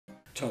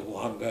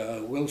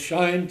Tawonga will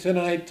shine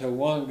tonight,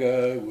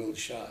 Tawonga will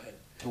shine.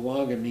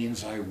 Tawonga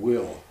means I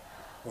will,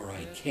 or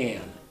I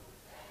can.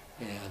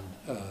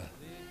 And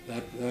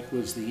that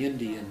was the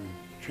Indian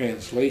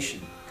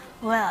translation.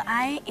 Well,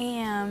 I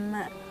am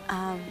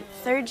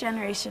third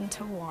generation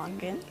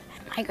Tawongan.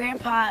 My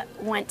grandpa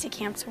went to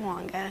Camp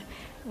Tawonga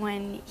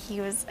when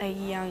he was a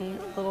young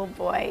little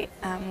boy,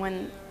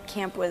 when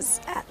camp was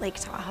at Lake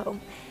Tahoe.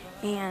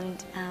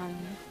 And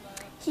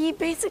he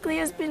basically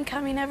has been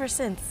coming ever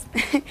since.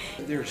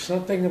 There's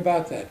something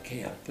about that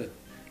camp that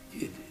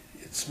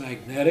it's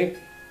magnetic,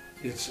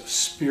 it's a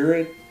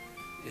spirit,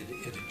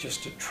 it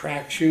just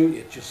attracts you,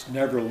 it just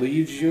never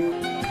leaves you.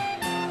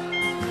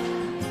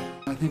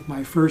 I think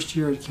my first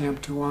year at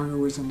Camp Tawonga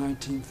was in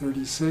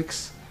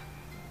 1936,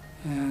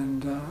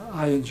 and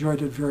I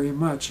enjoyed it very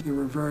much. There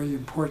were very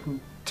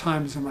important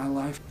times in my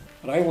life.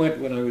 But I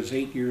went when I was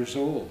 8 years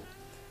old,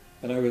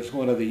 and I was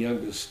one of the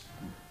youngest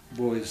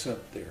boys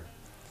up there.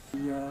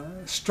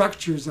 The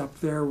structures up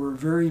there were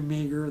very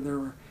meager. There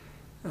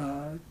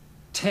were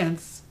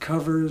tents,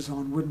 covers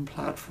on wooden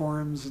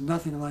platforms,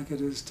 nothing like it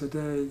is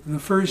today. The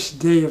first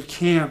day of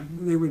camp,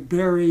 they would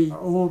bury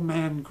Old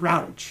Man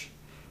Grouch,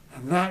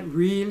 and that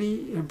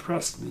really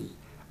impressed me.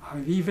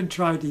 I've even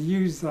tried to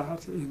use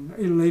that in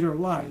a later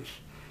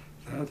life,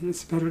 that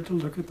it's better to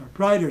look at the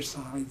brighter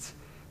sides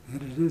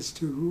than it is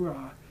to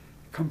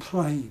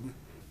complain.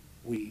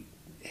 We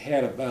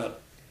had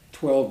about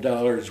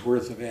 $12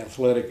 worth of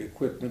athletic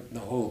equipment in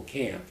the whole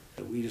camp.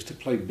 We used to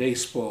play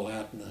baseball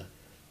out in the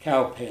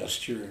cow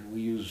pasture, and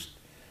we used,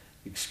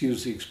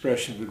 excuse the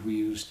expression, but we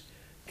used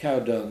cow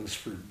dungs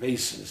for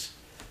bases.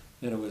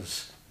 And it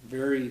was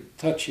very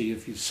touchy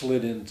if you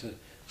slid into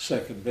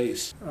second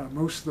base.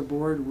 Most of the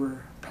board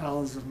were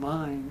pals of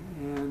mine,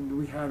 and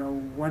we had a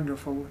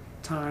wonderful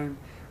time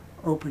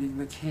opening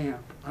the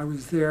camp. I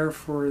was there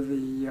for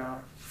the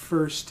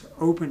first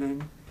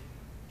opening.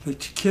 The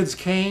kids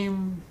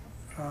came.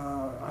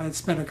 I had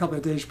spent a couple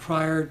of days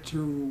prior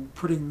to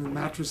putting the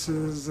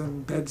mattresses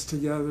and beds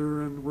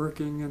together and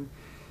working, and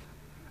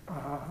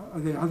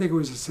I think it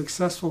was a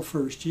successful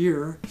first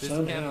year.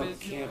 Somehow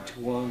Camp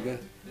Tawonga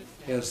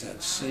has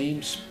that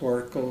same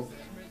sparkle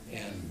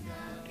and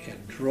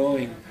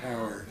drawing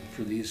power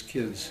for these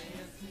kids.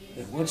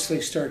 And once they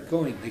start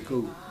going, they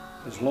go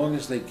as long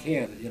as they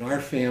can. In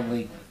our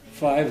family,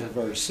 5 of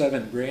our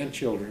 7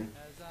 grandchildren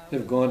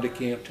have gone to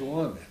Camp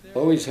Tawonga.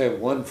 Always have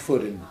one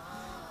foot in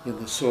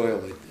the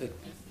soil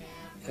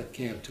at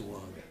Camp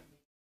Tawonga.